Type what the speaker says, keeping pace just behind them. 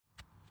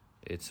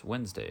It's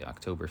Wednesday,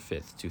 October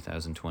 5th,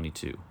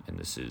 2022, and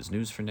this is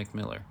News for Nick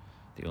Miller,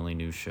 the only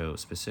news show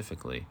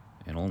specifically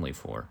and only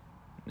for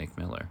Nick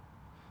Miller.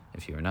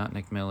 If you are not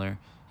Nick Miller,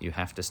 you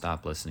have to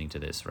stop listening to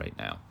this right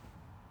now.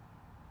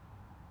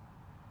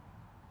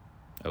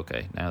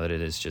 Okay, now that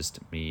it is just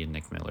me and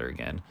Nick Miller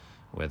again,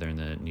 weather in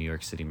the New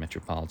York City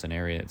metropolitan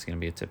area, it's going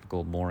to be a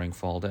typical boring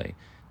fall day.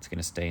 It's going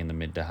to stay in the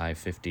mid to high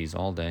 50s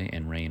all day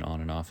and rain on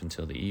and off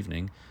until the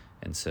evening.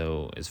 And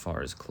so as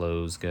far as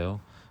clothes go,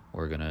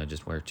 we're going to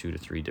just wear 2 to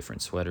 3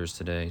 different sweaters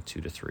today, 2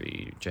 to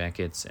 3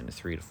 jackets, and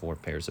 3 to 4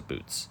 pairs of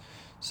boots.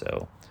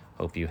 So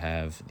hope you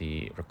have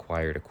the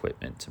required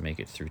equipment to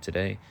make it through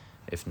today.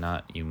 If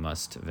not, you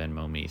must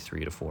Venmo me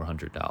 $300 to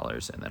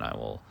 $400, and then I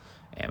will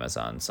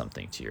Amazon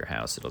something to your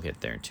house. It'll get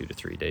there in 2 to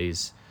 3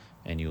 days,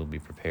 and you will be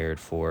prepared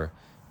for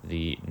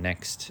the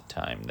next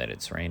time that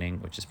it's raining,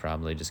 which is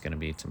probably just going to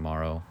be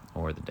tomorrow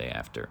or the day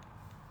after.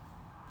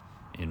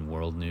 In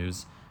world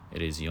news,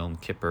 it is Yom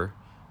Kippur,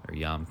 or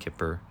Yom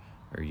Kippur,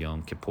 or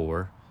Yom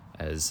Kippur,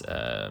 as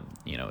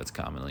it's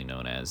commonly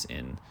known as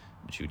in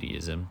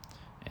Judaism,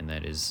 and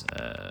that is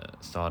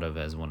thought of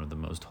as one of the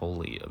most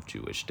holy of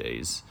Jewish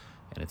days,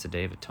 and it's a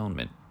day of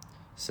atonement.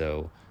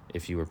 So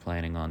if you were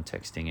planning on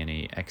texting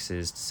any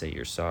exes to say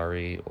you're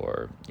sorry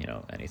or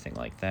anything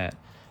like that,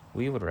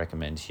 we would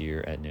recommend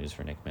here at News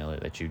for Nick Miller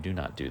that you do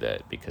not do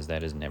that, because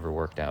that has never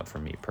worked out for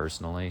me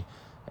personally,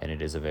 and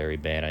it is a very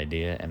bad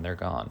idea, and they're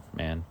gone,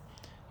 man.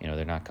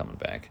 They're not coming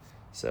back.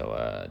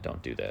 So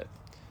don't do that.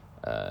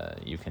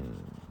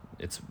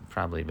 It's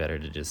probably better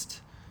to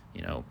just,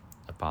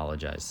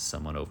 apologize to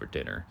someone over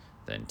dinner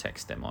than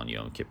text them on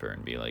Yom Kippur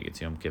and be like,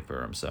 it's Yom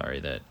Kippur, I'm sorry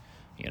that,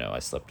 I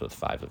slept with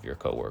 5 of your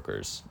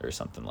coworkers or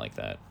something like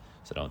that.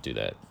 So don't do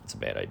that. It's a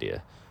bad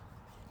idea.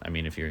 I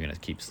mean, if you're going to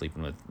keep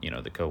sleeping with,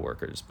 the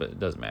coworkers, but it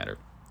doesn't matter.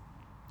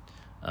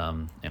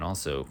 And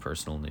also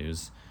personal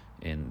news,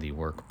 in the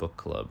work book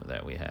club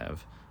that we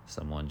have,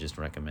 someone just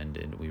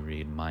recommended we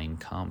read Mein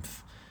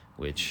Kampf,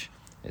 which,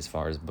 as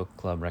far as book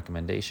club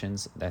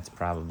recommendations, that's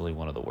probably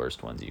one of the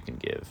worst ones you can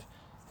give,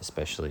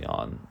 especially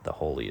on the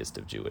holiest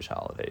of Jewish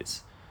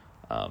holidays.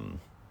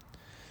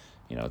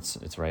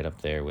 It's right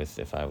up there with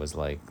if I was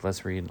like,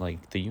 let's read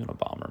like the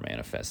Unabomber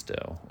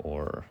Manifesto,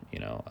 or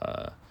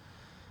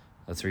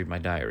let's read my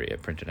diary. I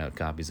printed out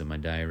copies of my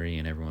diary,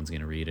 and everyone's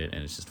gonna read it,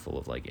 and it's just full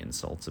of like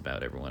insults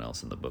about everyone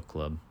else in the book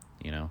club,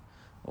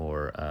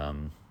 or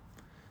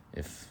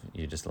if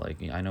you just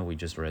like, I know we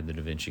just read the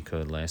Da Vinci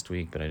Code last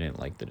week, but I didn't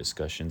like the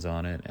discussions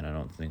on it, and I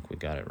don't think we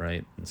got it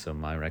right. And so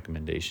my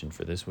recommendation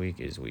for this week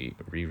is we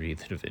reread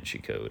the Da Vinci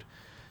Code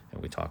and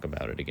we talk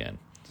about it again.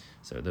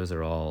 So those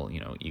are all,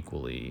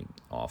 equally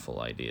awful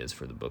ideas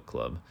for the book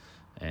club.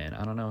 And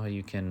I don't know how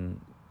you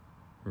can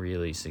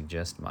really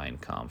suggest Mein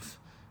Kampf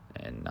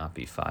and not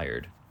be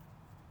fired.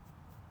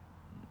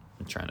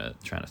 I'm trying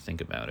to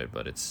think about it,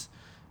 but it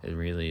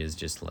really is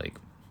just like,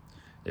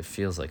 it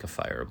feels like a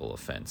fireable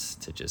offense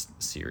to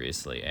just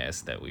seriously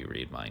ask that we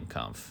read Mein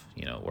Kampf.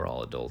 We're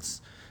all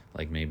adults.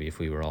 Like maybe if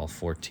we were all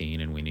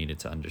 14 and we needed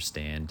to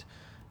understand,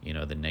 the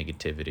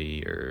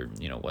negativity or,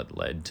 what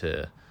led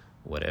to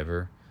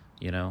whatever,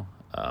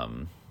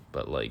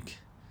 but like,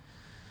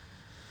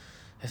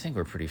 I think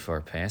we're pretty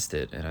far past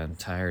it, and I'm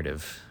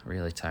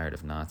really tired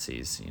of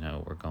Nazis.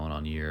 We're going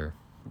on year,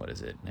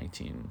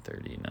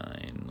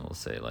 1939, we'll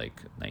say like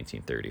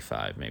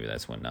 1935, maybe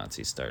that's when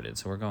Nazis started.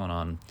 So we're going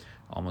on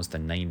almost the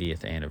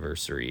 90th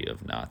anniversary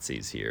of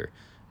Nazis here,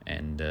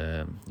 and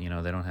they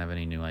don't have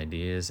any new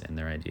ideas, and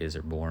their ideas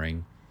are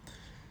boring.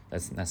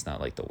 That's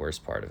not like the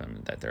worst part of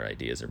them, that their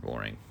ideas are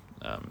boring,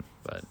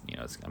 but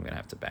I'm gonna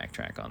have to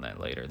backtrack on that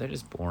later. They're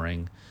just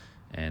boring,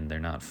 and they're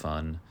not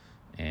fun,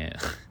 and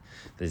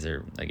these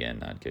are, again,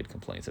 not good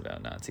complaints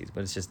about Nazis,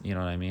 but it's just, what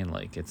I mean,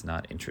 like, it's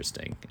not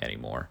interesting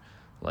anymore.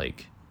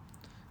 Like,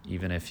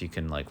 even if you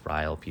can like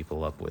rile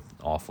people up with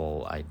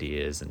awful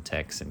ideas and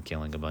texts and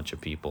killing a bunch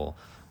of people,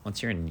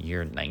 once you're in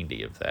year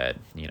 90 of that,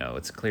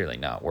 it's clearly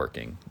not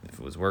working. If it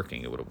was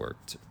working, it would have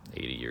worked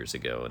 80 years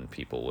ago, and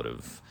people would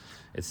have,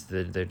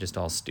 they're just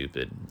all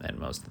stupid, and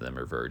most of them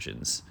are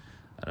virgins.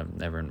 I've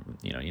never,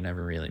 you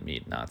never really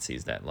meet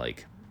Nazis that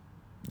like,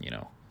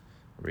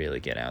 really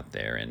get out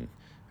there and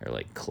are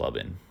like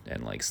clubbing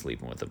and like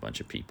sleeping with a bunch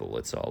of people.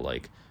 It's all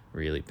like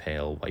really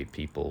pale white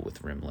people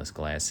with rimless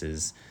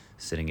glasses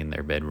sitting in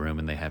their bedroom,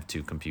 and they have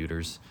 2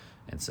 computers.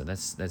 And so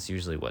that's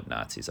usually what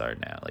Nazis are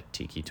now, like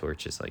tiki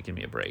torches. Like, give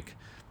me a break.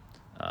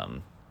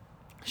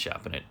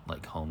 Shopping at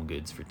like Home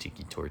Goods for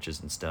tiki torches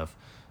and stuff.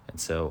 And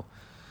so,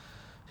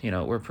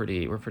 we're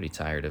pretty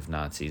tired of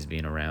Nazis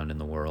being around in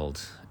the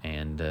world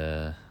and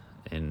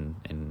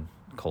in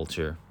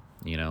culture,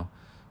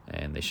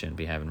 and they shouldn't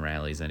be having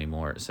rallies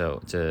anymore.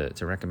 So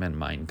to recommend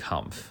Mein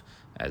Kampf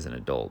as an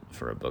adult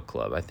for a book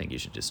club, I think you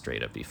should just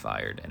straight up be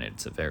fired. And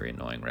it's a very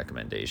annoying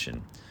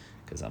recommendation,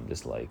 because I'm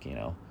just like,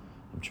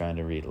 I'm trying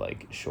to read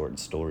like short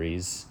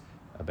stories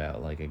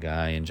about like a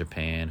guy in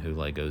Japan who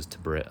like goes to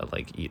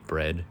eat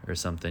bread or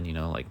something,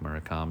 like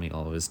Murakami,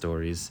 all of his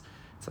stories.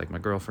 It's like, my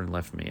girlfriend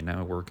left me and now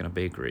I work in a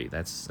bakery.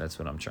 That's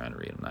what I'm trying to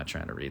read. I'm not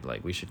trying to read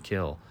like we should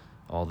kill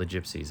all the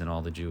gypsies and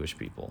all the Jewish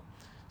people,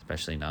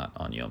 especially not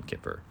on Yom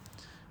Kippur.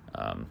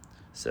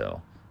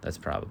 So that's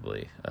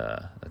probably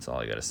that's all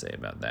I got to say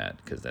about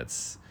that, because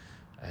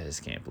I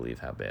just can't believe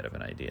how bad of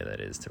an idea that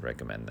is to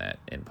recommend that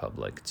in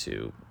public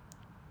to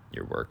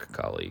your work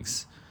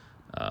colleagues.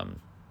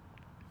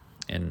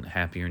 In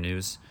happier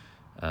news,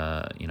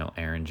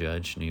 Aaron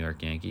Judge, New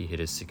York Yankee, hit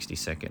his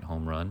 62nd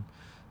home run,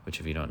 which,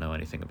 if you don't know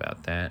anything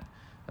about that,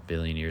 a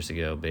billion years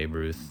ago, Babe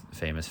Ruth,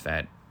 famous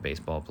fat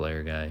baseball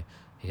player guy,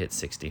 he hit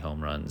 60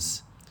 home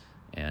runs.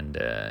 And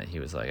he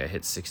was like, I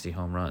hit 60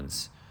 home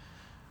runs.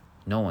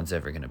 No one's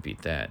ever going to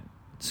beat that.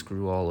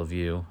 Screw all of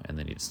you. And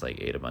then he just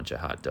ate a bunch of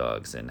hot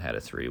dogs and had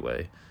a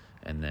three-way.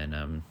 And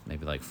then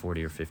maybe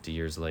 40 or 50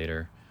 years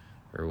later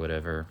or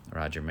whatever,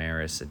 Roger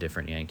Maris, a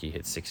different Yankee,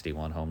 hit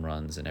 61 home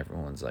runs, and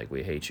everyone's like,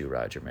 we hate you,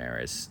 Roger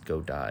Maris,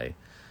 go die.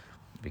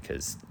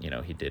 Because,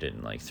 he did it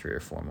in 3 or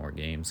 4 more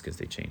games because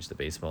they changed the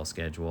baseball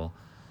schedule.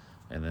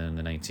 And then in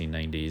the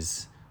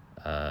 1990s,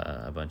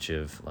 a bunch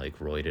of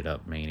roided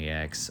up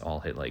maniacs all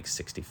hit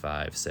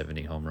 65,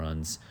 70 home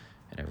runs,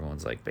 and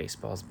everyone's like,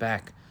 baseball's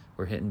back,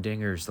 we're hitting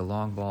dingers, the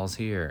long ball's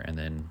here. And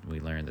then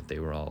we learned that they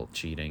were all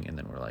cheating, and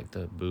then we're like,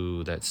 the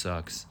boo, that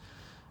sucks.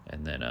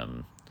 And then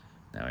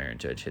now Aaron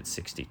Judge hit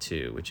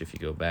 62, which, if you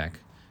go back,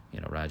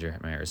 Roger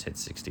Maris hit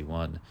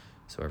 61,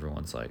 so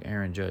everyone's like,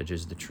 Aaron Judge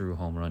is the true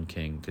home run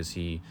king because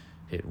he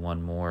hit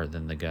one more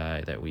than the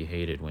guy that we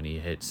hated when he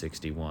hit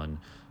 61,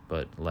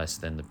 but less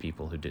than the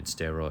people who did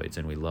steroids,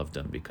 and we loved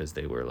them because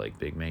they were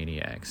big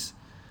maniacs.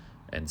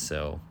 And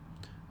so,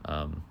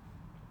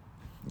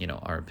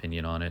 our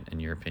opinion on it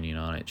and your opinion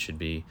on it should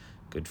be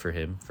good for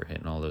him for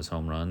hitting all those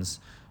home runs,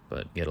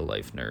 but get a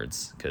life,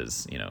 nerds,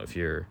 because, if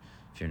you're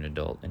an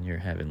adult and you're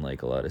having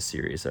a lot of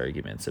serious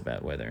arguments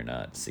about whether or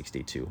not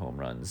 62 home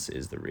runs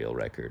is the real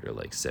record, or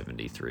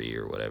 73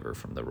 or whatever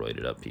from the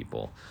roided up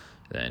people,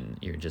 then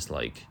you're just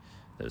like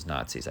those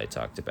Nazis I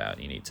talked about.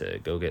 You need to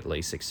go get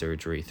LASIK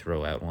surgery,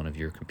 throw out one of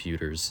your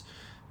computers,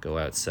 go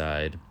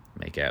outside,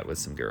 make out with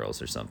some girls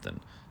or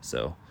something.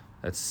 So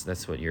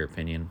that's what your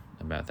opinion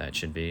about that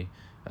should be.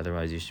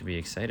 Otherwise, you should be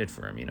excited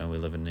for him. We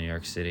live in New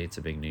York City. It's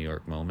a big New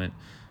York moment.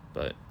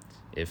 But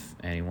if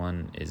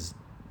anyone is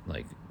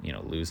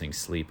losing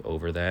sleep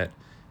over that,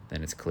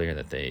 then it's clear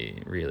that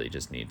they really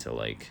just need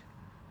to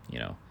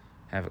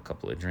have a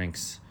couple of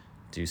drinks,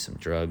 do some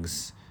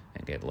drugs,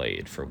 and get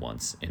laid for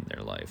once in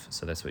their life.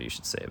 So that's what you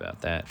should say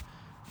about that.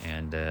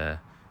 And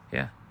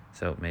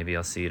so maybe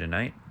I'll see you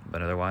tonight,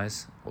 but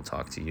otherwise we'll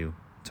talk to you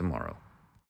tomorrow.